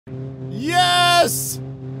Yes!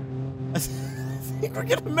 I think we're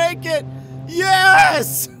gonna make it.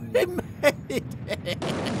 Yes! We made it.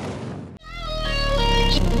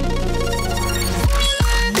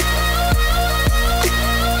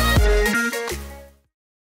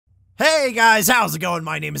 Hey guys, how's it going?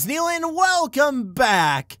 My name is Neil and welcome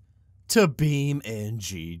back to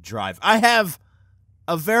BEAMNG Drive. I have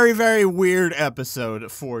a very, very weird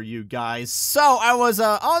episode for you guys. So I was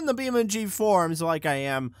on the BEAMNG forums like I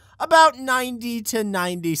am about 90 to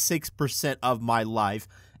 96% of my life.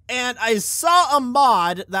 And I saw a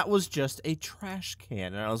mod that was just a trash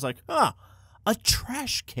can. And I was like, huh, a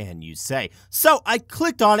trash can, you say? So I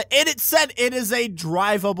clicked on it and it said it is a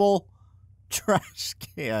drivable trash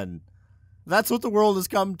can. That's what the world has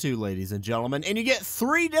come to, ladies and gentlemen. And you get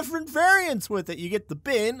 3 different variants with it. You get the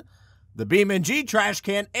bin, the BEAMNG trash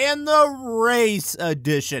can, and the race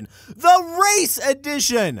edition. The race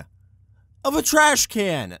edition of a trash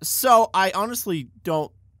can. So I honestly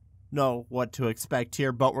don't know what to expect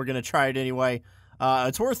here, but we're going to try it anyway.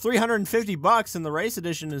 It's worth $350, and the race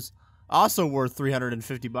edition is also worth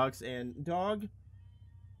 $350. And dog,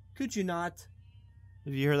 could you not?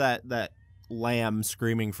 If you hear that lamb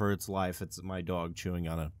screaming for its life, it's my dog chewing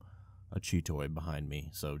on a chew toy behind me,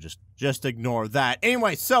 so just ignore that.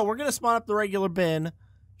 Anyway, so we're gonna spawn up the regular bin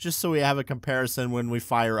just so we have a comparison when we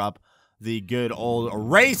fire up the good old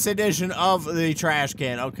race edition of the trash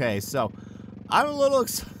can. Okay, so I'm a little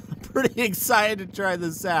pretty excited to try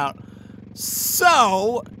this out,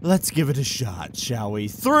 so let's give it a shot, shall we?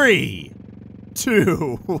 3,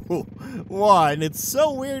 2, 1. It's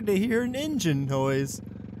so weird to hear an engine noise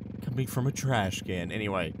coming from a trash can.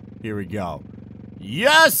 Anyway, here we go.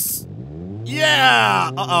 Yes!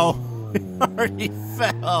 Yeah! Uh-oh. It already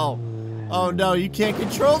fell. Oh, no, you can't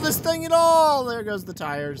control this thing at all. There goes the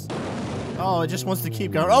tires. Oh, it just wants to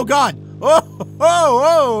keep going. Oh, God!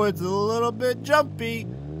 Oh, it's a little bit jumpy.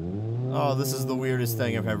 Oh, this is the weirdest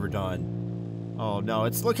thing I've ever done. Oh, no,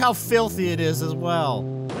 look how filthy it is as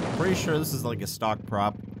well. Pretty sure this is like a stock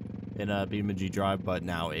prop in a BEAMNG Drive, but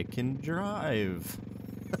now it can drive.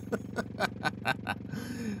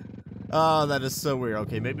 Oh, that is so weird.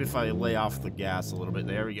 Okay, maybe if I lay off the gas a little bit.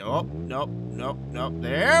 There we go. Oh, nope.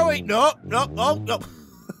 There we go. Nope. Oh, nope.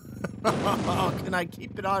 Oh, can I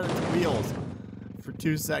keep it on its wheels for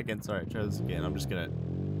 2 seconds? All right, try this again. I'm just going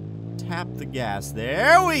to tap the gas.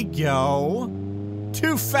 There we go.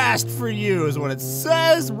 Too fast for you is what it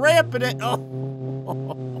says. Ramping it. Oh.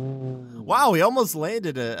 Wow, we almost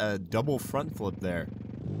landed a double front flip there.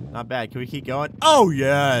 Not bad. Can we keep going? Oh,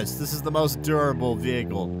 yes. This is the most durable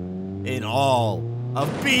vehicle in all of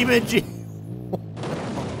BEAMNG.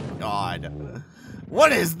 Oh, God.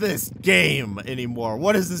 What is this game anymore?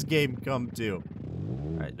 What does this game come to?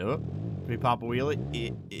 All right, nope. Can we pop a wheelie?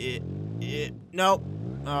 Nope.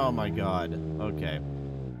 Oh, my God. Okay.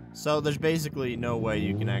 So there's basically no way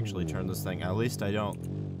you can actually turn this thing. At least I don't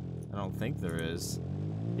think there is.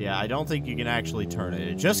 Yeah, I don't think you can actually turn it.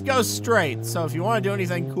 It just goes straight. So if you want to do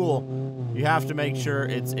anything cool, you have to make sure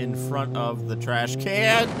it's in front of the trash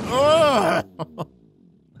can. Ugh!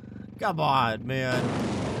 Come on, man.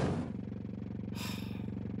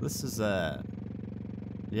 This is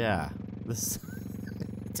yeah, this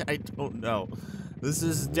I don't know. This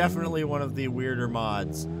is definitely one of the weirder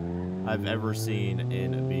mods I've ever seen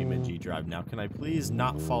in BEAMNG Drive. Now, can I please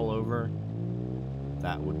not fall over?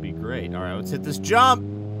 That would be great. All right, let's hit this jump.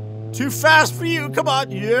 Too fast for you. Come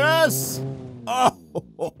on. Yes. Oh.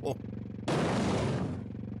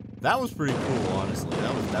 That was pretty cool, honestly.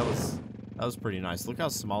 That was pretty nice. Look how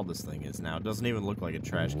small this thing is now. It doesn't even look like a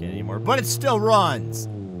trash can anymore, but it still runs.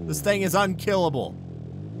 This thing is unkillable.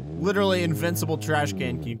 Literally invincible trash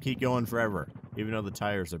can keep going forever, even though the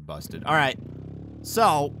tires are busted. All right.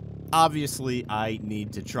 So, obviously, I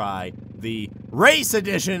need to try the race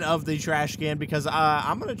edition of the trash can because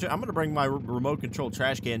I'm gonna bring my remote control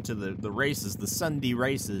trash can to the races, the Sunday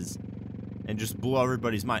races, and just blow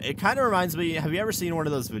everybody's mind. It kind of reminds me. Have you ever seen one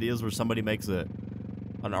of those videos where somebody makes an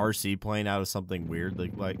RC plane out of something weird?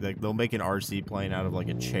 Like they'll make an RC plane out of like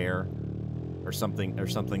a chair or something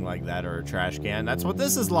like that, or a trash can. That's what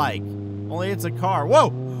this is like. Only it's a car.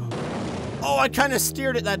 Whoa! Oh, I kind of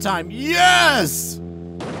steered it that time. Yes!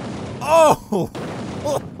 Oh!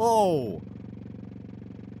 Oh!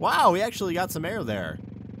 Wow, we actually got some air there.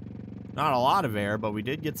 Not a lot of air, but we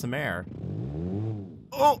did get some air.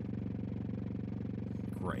 Oh!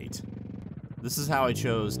 Great. This is how I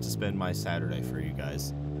chose to spend my Saturday for you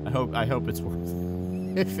guys. I hope it's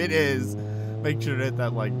worth it. If it is, make sure to hit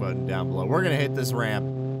that like button down below. We're gonna hit this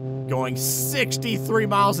ramp going 63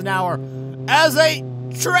 miles an hour as a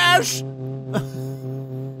trash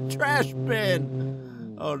bin.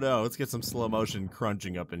 Oh no, let's get some slow motion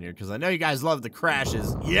crunching up in here, because I know you guys love the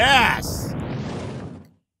crashes. Yes!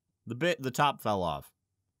 The top fell off.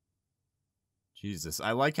 Jesus,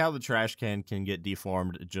 I like how the trash can get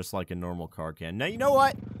deformed just like a normal car can. Now, you know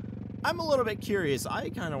what? I'm a little bit curious. I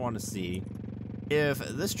kind of want to see if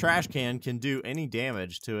this trash can do any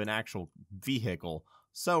damage to an actual vehicle.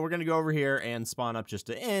 So we're going to go over here and spawn up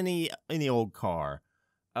just any old car.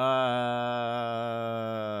 You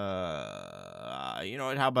know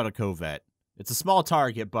what? How about a Corvette? It's a small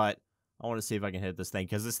target, but I want to see if I can hit this thing,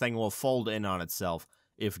 because this thing will fold in on itself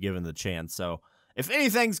if given the chance. So if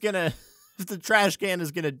anything's gonna, if the trash can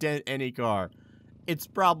is gonna dent any car, it's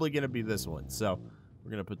probably gonna be this one. So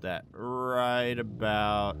we're gonna put that right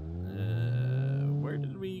about, where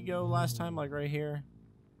did we go last time? Like right here?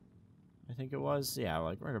 I think it was. Yeah,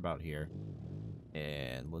 like right about here.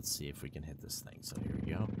 And let's see if we can hit this thing. So here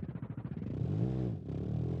we go.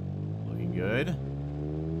 Looking good.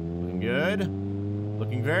 Looking good.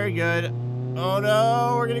 Looking very good. Oh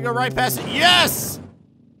no, we're gonna go right past it. Yes!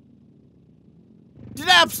 Did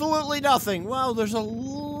absolutely nothing. Well, there's a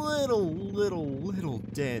little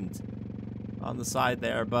dent on the side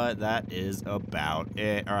there, but that is about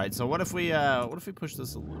it. All right, so what if we push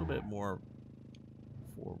this a little bit more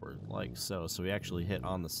forward, like so we actually hit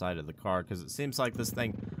on the side of the car, because it seems like this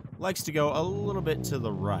thing likes to go a little bit to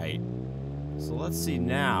the right. So let's see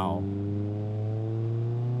now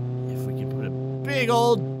if we can put a big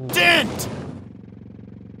old dent.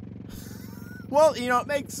 Well, you know, it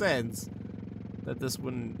makes sense that this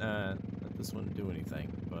wouldn't do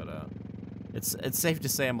anything, but it's safe to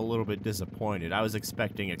say I'm a little bit disappointed. I was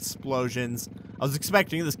expecting explosions. I was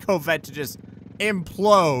expecting this Corvette to just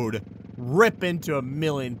implode, rip into a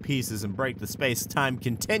million pieces, and break the space-time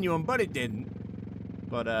continuum, but it didn't.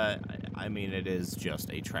 But I mean, it is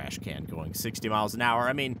just a trash can going 60 miles an hour.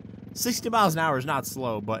 I mean, 60 miles an hour is not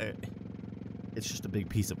slow, but it's just a big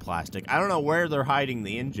piece of plastic. I don't know where they're hiding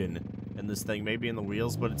the engine in this thing, maybe in the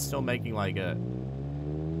wheels, but it's still making like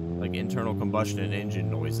internal combustion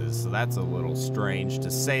engine noises, so that's a little strange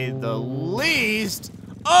to say the least.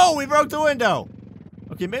 Oh, we broke the window.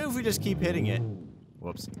 Okay, maybe if we just keep hitting it.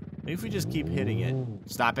 Whoops. Maybe if we just keep hitting it.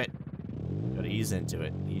 Stop it. Gotta ease into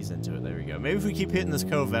it. Ease into it. There we go. Maybe if we keep hitting this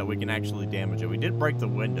Corvette, we can actually damage it. We did break the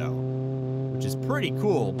window, which is pretty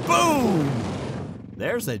cool. Boom!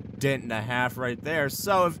 There's a dent and a half right there.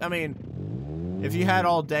 So, if you had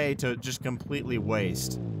all day to just completely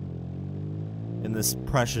waste in this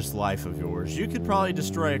precious life of yours, you could probably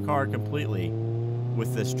destroy a car completely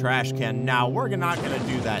with this trash can. Now, we're not going to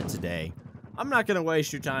do that today. I'm not going to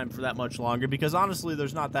waste your time for that much longer, because honestly,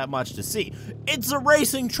 there's not that much to see. It's a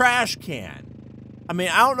racing trash can. I mean,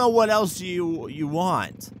 I don't know what else you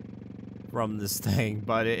want from this thing,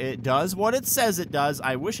 but it does what it says it does.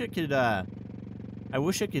 I wish it could,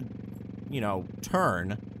 you know,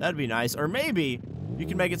 turn. That'd be nice. Or maybe you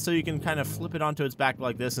can make it so you can kind of flip it onto its back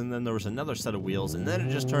like this, and then there was another set of wheels, and then it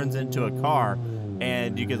just turns into a car,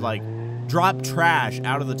 and you could, like, drop trash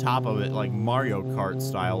out of the top of it, like Mario Kart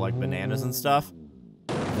style, like bananas and stuff.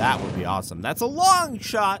 That would be awesome. That's a long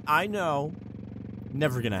shot, I know.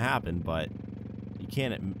 Never gonna happen, but you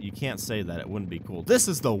can't say that it wouldn't be cool. This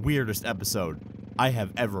is the weirdest episode I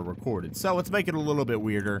have ever recorded, so let's make it a little bit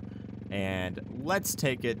weirder. And let's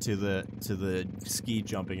take it to the ski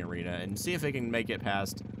jumping arena and see if it can make it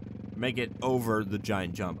over the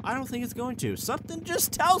giant jump. I don't think it's going to. Something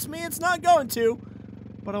just tells me it's not going to,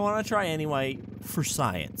 but I want to try anyway for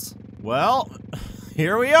science. Well,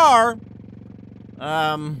 here we are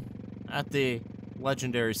at the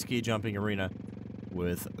legendary ski jumping arena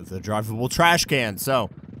with the drivable trash can. So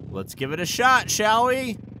let's give it a shot, shall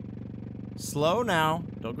we? Slow now.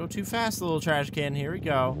 Don't go too fast, little trash can. Here we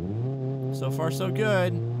go. So far, so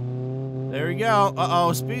good. There we go.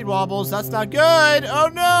 Uh-oh, speed wobbles. That's not good. Oh,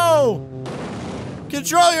 no!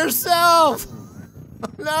 Control yourself!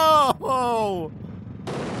 No!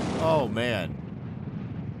 Oh, man.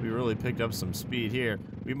 We really picked up some speed here.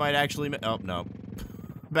 We might actually... Oh, no.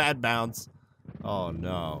 Bad bounce. Oh,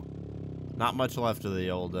 no. Not much left of the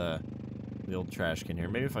old trash can here.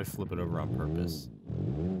 Maybe if I flip it over on purpose.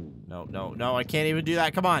 No, no, no. I can't even do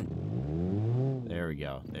that. Come on. There we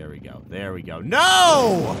go. There we go. There we go.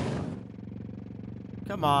 No!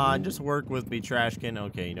 Come on. Just work with me, trash can.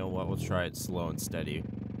 Okay, you know what? Let's try it slow and steady.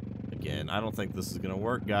 Again, I don't think this is going to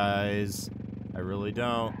work, guys. I really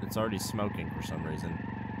don't. It's already smoking for some reason.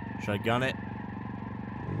 Should I gun it?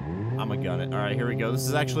 I'm going to gun it. All right, here we go. This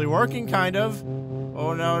is actually working, kind of.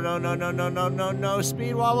 Oh, no, no, no, no, no, no, no, no.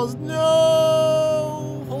 Speed wobbles.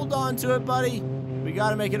 No! Hold on to it, buddy. We got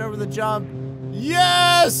to make it over the jump.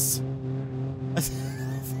 Yes! I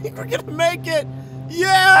think we're gonna make it.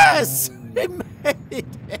 Yes! He made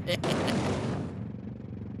it!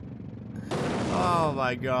 Oh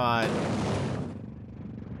my god.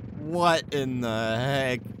 What in the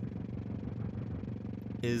heck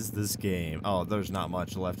is this game? Oh, there's not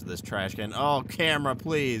much left of this trash can. Oh, camera,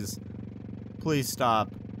 please. Please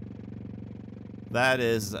stop. That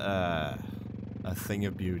is a thing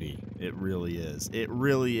of beauty. It really is. It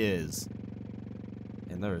really is.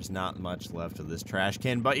 And there is not much left of this trash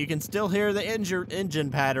can, but you can still hear the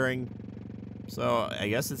engine pattering. So I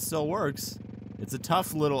guess it still works. It's a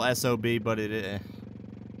tough little SOB, but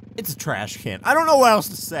it's a trash can. I don't know what else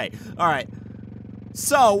to say. All right.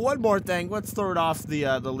 So one more thing. Let's throw it off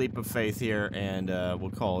the leap of faith here, and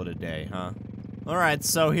we'll call it a day, huh? All right.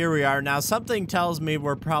 So here we are. Now something tells me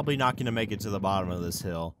we're probably not going to make it to the bottom of this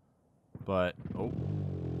hill, but oh,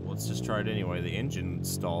 let's just try it anyway. The engine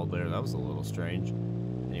stalled there. That was a little strange.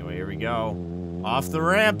 Anyway, here we go. Off the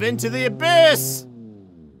ramp into the abyss.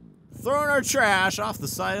 Throwing our trash off the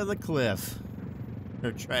side of the cliff.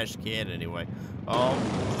 Or trash can, anyway. Oh.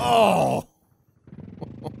 Oh!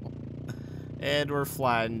 And we're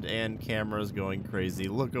flattened, and camera's going crazy.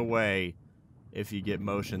 Look away if you get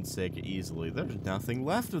motion sick easily. There's nothing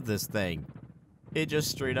left of this thing. It just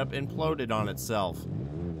straight up imploded on itself.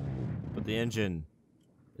 But the engine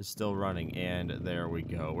is still running, and there we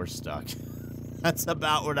go. We're stuck. That's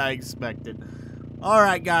about what I expected.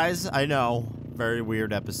 Alright, guys. I know. Very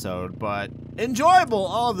weird episode, but enjoyable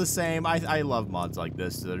all the same. I love mods like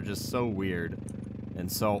this. They're just so weird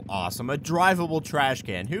and so awesome. A drivable trash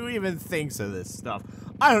can. Who even thinks of this stuff?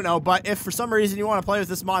 I don't know, but if for some reason you want to play with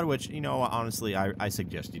this mod, which, you know, honestly, I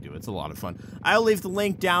suggest you do. It's a lot of fun. I'll leave the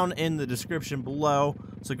link down in the description below,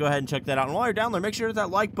 so go ahead and check that out. And while you're down there, make sure to hit that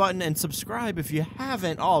like button and subscribe if you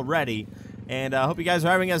haven't already. And I hope you guys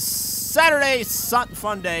are having a Saturday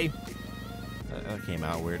fun day. That came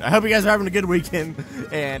out weird. I hope you guys are having a good weekend,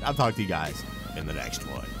 and I'll talk to you guys in the next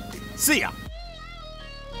one. See ya!